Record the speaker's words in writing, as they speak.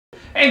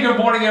And good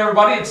morning,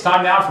 everybody. It's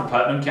time now for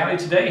Putnam County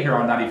Today here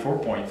on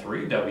 94.3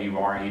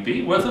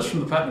 WREB. With us from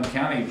the Putnam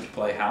County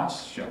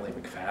Playhouse, Shelly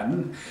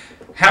McFadden.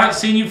 Haven't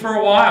seen you for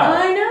a while.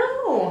 I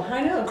know.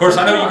 Of course,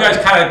 I know you guys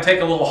kind of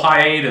take a little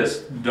hiatus,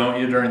 don't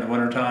you, during the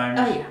winter time?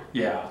 Oh,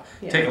 yeah.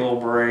 Yeah. Take a little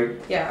break.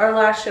 Yeah, our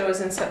last show is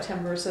in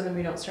September, so then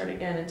we don't start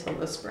again until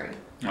the spring.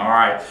 All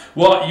right.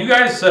 Well, you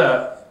guys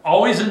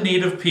always in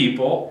need of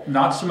people,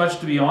 not so much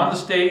to be on the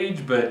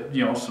stage, but,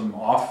 you know, some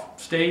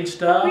off-stage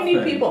stuff. We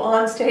need people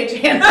on stage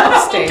and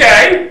off stage.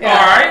 Okay. Yeah.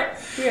 All right.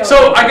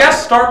 So I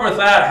guess start with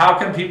that. How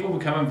can people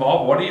become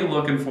involved? What are you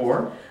looking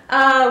for?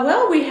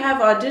 Well, we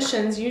have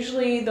auditions.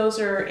 Usually those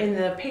are in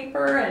the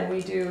paper, and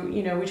we do,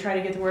 we try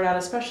to get the word out,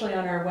 especially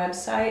on our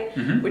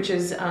website, which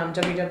is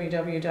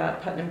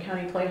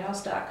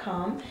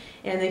www.putnamcountyplayhouse.com.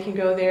 And they can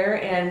go there,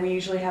 and we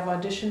usually have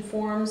audition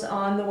forms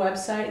on the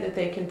website that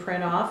they can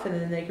print off, and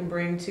then they can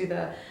bring to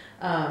the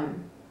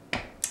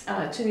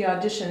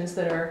auditions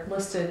that are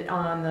listed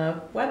on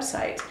the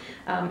website.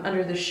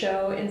 Under the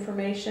show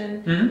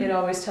information, it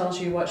always tells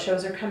you what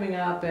shows are coming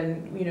up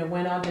and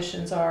when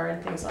auditions are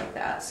and things like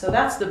that. So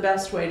that's the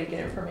best way to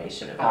get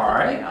information about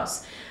the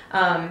Playhouse.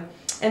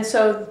 And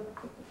so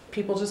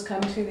people just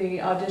come to the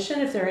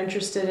audition if they're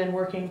interested in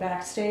working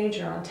backstage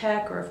or on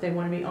tech, or if they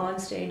want to be on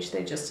stage,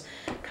 they just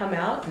come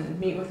out and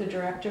meet with the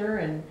director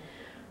and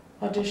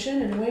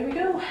audition, and away we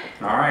go.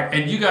 All right,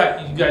 and you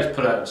guys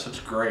put out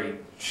such great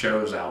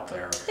shows out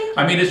there.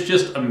 I mean, it's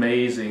just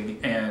amazing,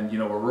 and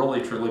we're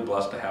really truly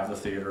blessed to have the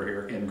theater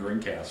here in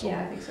Greencastle.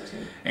 Yeah, I think so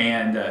too.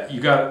 And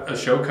you got a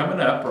show coming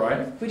up,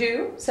 right? We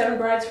do. Seven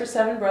Brides for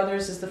Seven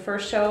Brothers is the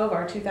first show of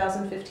our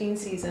 2015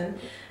 season,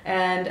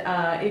 and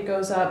it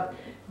goes up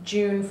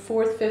June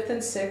 4th, 5th,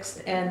 and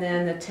 6th, and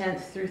then the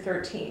 10th through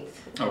 13th.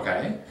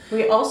 Okay.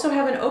 We also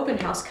have an open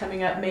house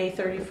coming up May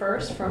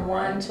 31st from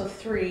 1 till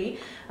 3.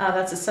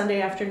 That's a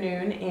Sunday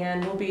afternoon,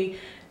 and we'll be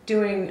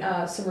doing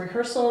some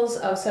rehearsals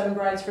of Seven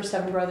Brides for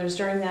Seven Brothers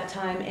during that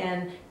time,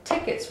 and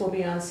tickets will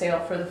be on sale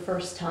for the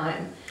first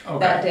time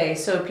that day.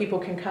 So people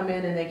can come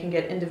in and they can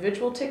get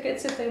individual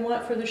tickets if they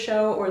want for the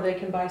show, or they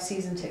can buy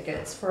season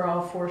tickets for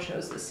all 4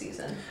 shows this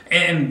season.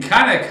 And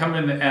kind of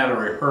coming at a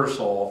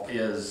rehearsal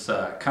is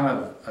kind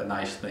of a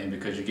nice thing,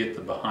 because you get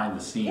the behind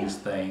the scenes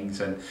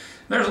things, and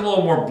there's a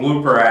little more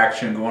blooper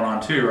action going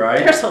on too, right?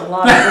 There's a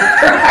lot of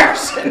blooper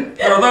action.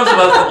 For those of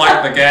us that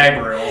like the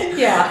gag reels,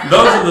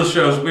 those are the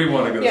shows we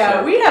want to go see.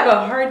 Yeah, we have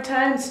a hard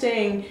time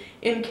staying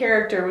in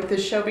character with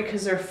this show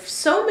because there are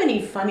so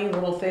many funny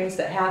little things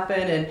that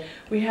happen, and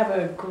we have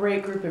a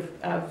great group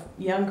of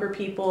younger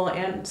people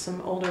and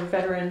some older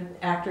veteran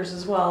actors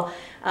as well,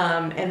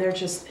 and they're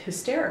just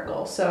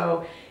hysterical.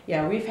 So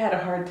yeah, we've had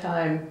a hard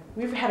time.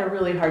 We've had a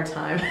really hard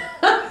time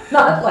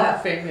not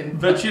laughing.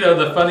 But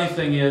the funny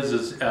thing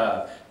is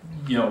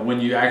when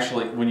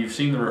you've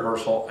seen the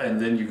rehearsal and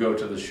then you go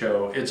to the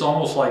show, it's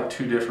almost like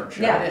 2 different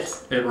shows. Yeah, it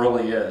is. It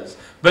really is.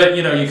 But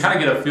you kind of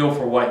get a feel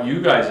for what you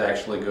guys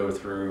actually go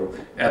through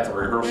at the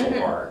rehearsal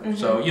part.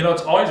 So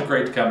it's always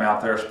great to come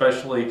out there,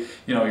 especially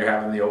you're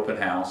having the open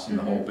house and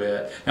the whole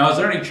bit. Now, is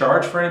there any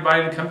charge for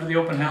anybody to come to the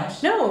open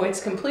house? No,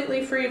 it's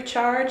completely free of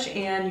charge,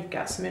 and you've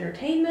got some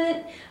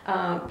entertainment.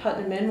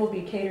 Putnam Inn will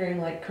be catering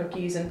like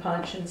cookies and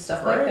punch and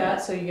stuff like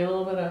that, so you get a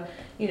little bit of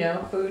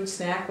food,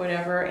 snack,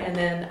 whatever, and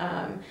then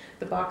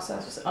the box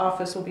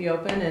office will be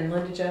open, and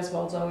Linda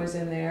Jeswold's always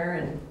in there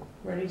and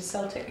ready to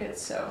sell tickets.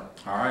 So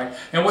all right.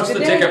 And what's the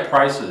ticket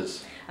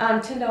prices?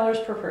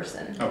 $10 per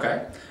person.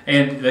 Okay.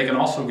 And they can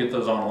also get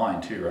those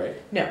online too, right?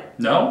 No.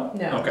 No?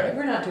 No. Okay.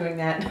 We're not doing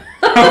that.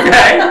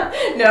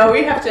 Okay. No,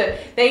 we have to.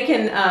 They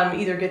can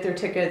either get their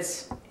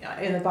tickets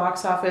in the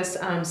box office.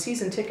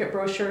 Season ticket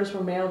brochures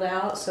were mailed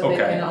out, so they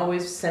can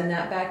always send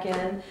that back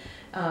in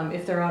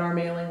if they're on our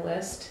mailing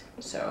list.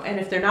 So, and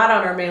if they're not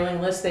on our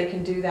mailing list, they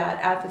can do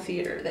that at the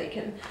theater. They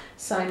can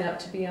sign up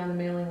to be on the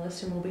mailing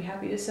list, and we'll be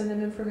happy to send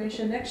them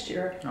information next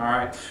year. All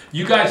right.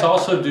 You guys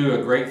also do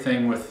a great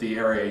thing with the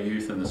area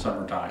youth in the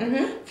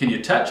summertime. Can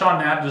you touch on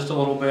that just a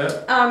little bit?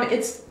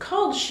 It's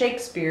called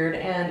Shakespeare,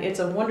 and it's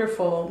a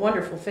wonderful,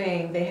 wonderful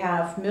thing. They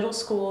have middle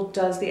school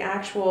does the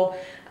actual.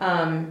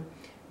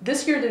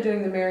 This year they're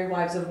doing the Merry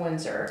Wives of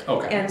Windsor.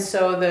 Okay. And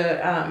so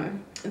the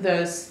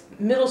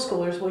middle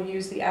schoolers will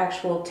use the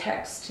actual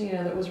text,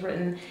 that was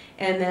written,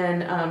 and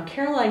then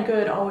Caroline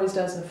Good always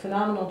does a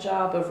phenomenal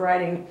job of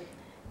writing.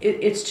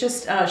 It's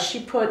just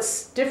she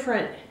puts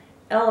different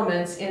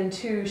elements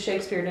into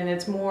Shakespeare, and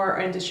it's more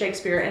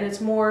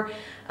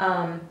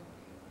a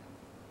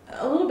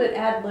little bit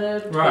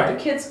ad-libbed, but the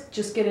kids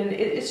just get in.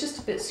 It's just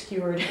a bit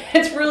skewered.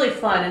 It's really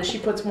fun, and she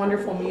puts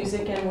wonderful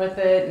music in with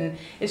it, and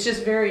it's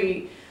just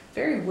very,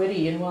 very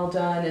witty and well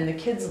done, and the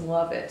kids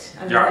love it.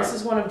 I mean, this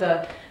is one of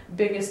the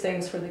biggest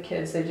things for the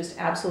kids. They just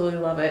absolutely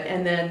love it.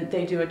 And then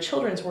they do a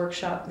children's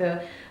workshop.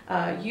 The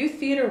youth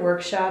theater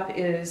workshop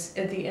is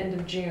at the end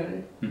of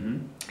June,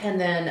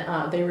 and then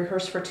they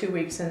rehearse for 2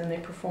 weeks, and then they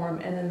perform,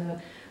 and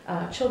then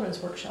the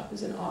children's workshop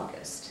is in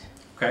August.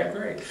 Okay,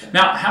 great.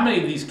 Now, how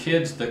many of these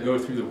kids that go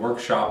through the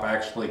workshop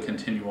actually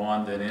continue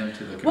on then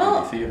into the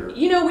community theater?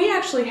 You know, we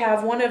actually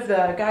have one of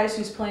the guys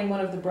who's playing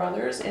one of the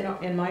brothers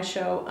in my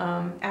show.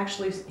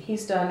 Actually,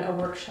 he's done a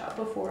workshop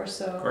before,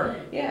 so great.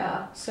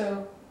 Yeah,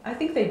 so I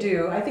think they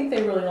do. I think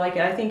they really like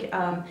it. I think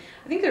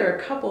there are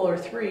a couple or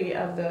three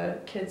of the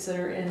kids that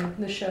are in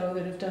the show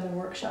that have done the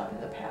workshop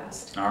in the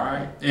past. All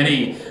right.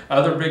 Any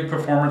other big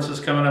performances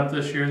coming up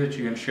this year that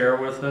you can share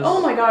with us? Oh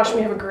my gosh,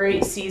 we have a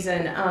great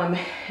season.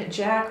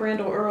 Jack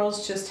Randall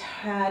Earls just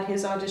had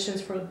his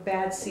auditions for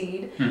Bad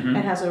Seed and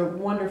has a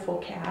wonderful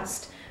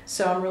cast.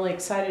 So I'm really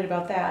excited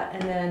about that.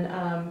 And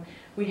then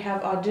we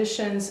have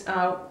auditions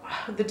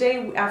the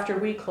day after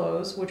we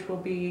close, which will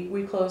be,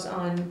 we close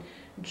on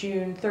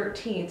June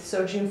 13th.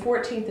 So June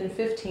 14th and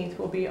 15th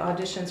will be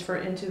auditions for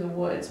Into the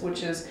Woods,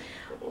 which is,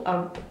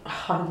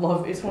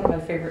 it's one of my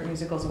favorite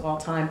musicals of all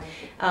time.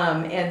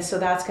 And so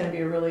that's going to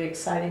be a really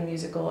exciting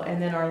musical. And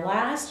then our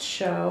last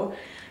show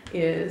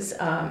is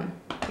The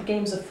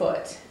Game's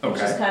Afoot,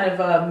 which is kind of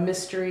a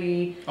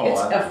mystery,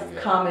 it's a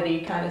comedy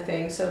kind of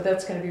thing. So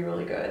that's going to be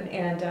really good.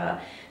 And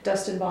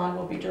Dustin Bond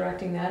will be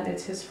directing that.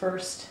 It's his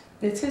first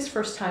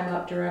time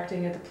up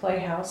directing at the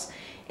Playhouse.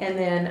 And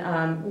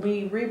then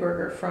Lee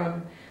Rieberger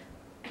from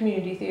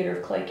Community Theater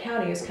of Clay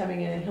County is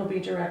coming in, and he'll be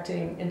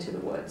directing Into the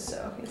Woods.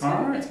 So it's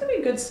going to be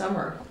a good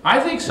summer.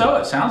 I think so.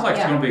 It sounds like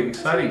it's going to be an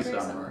exciting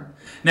summer.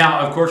 Now,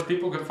 of course,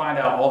 people can find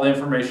out all the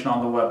information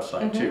on the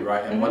website too,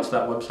 right? And what's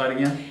that website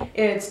again?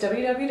 It's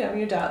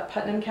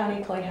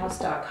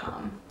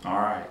www.putnamcountyplayhouse.com. All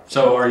right.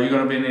 So are you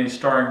going to be in any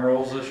starring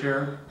roles this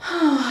year?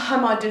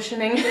 I'm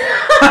auditioning.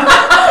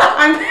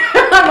 I'm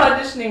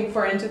auditioning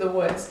for Into the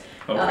Woods.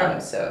 Okay.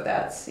 So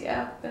that's.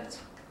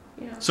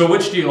 So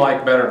which do you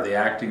like better, the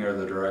acting or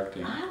the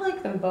directing? I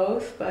like them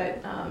both,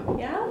 but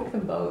I like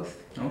them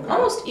both. Okay.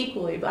 Almost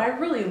equally, but I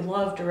really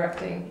love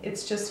directing.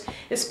 It's just,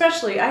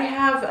 especially, I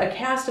have a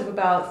cast of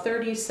about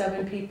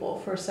 37 people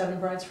for Seven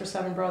Brides for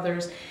Seven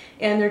Brothers,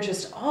 and they're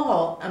just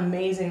all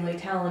amazingly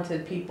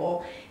talented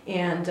people.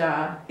 And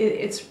I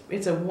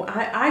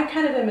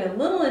kind of am a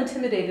little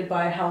intimidated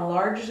by how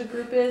large the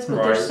group is,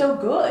 but they're so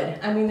good.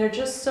 I mean, they're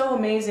just so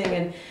amazing,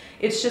 and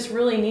it's just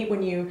really neat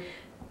when you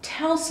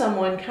tell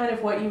someone kind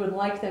of what you would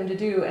like them to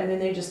do, and then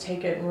they just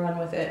take it and run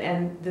with it.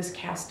 And this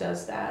cast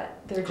does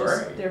that.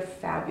 They're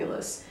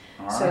fabulous.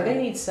 So they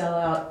need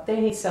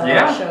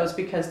sellout shows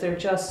because they're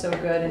just so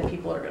good, and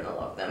people are going to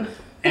love them.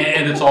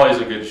 And it's always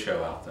a good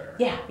show out there.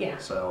 Yeah.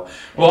 So,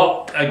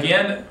 well,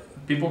 again,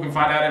 people can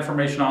find out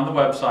information on the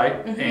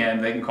website,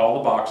 and they can call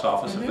the box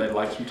office if they'd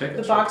like some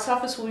tickets. The box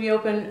office will be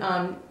open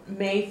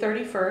May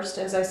 31st,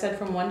 as I said,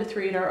 from 1 to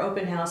 3 at our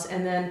open house,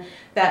 and then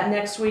that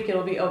next week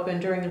it'll be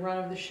open during the run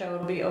of the show.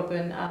 It'll be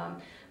open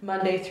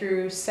Monday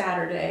through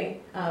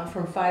Saturday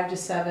from 5 to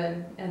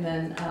 7, and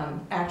then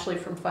actually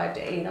from 5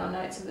 to 8 on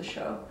nights of the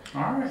show.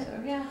 All right. So,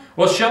 yeah.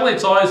 Well, Shelly,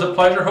 it's always a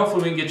pleasure.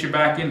 Hopefully we can get you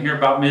back in here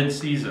about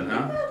mid-season,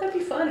 huh? Yeah, that'd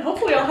be fun.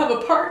 Hopefully I'll have a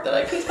part that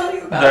I can tell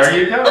you about. There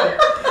you go.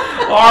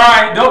 All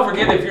right. Don't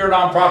forget, if you're a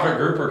nonprofit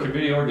group or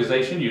community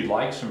organization, you'd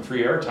like some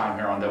free airtime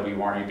here on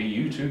WREB,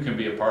 you too can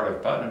be a part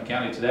of Putnam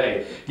County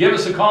Today. Give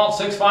us a call at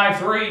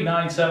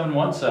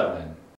 653-9717.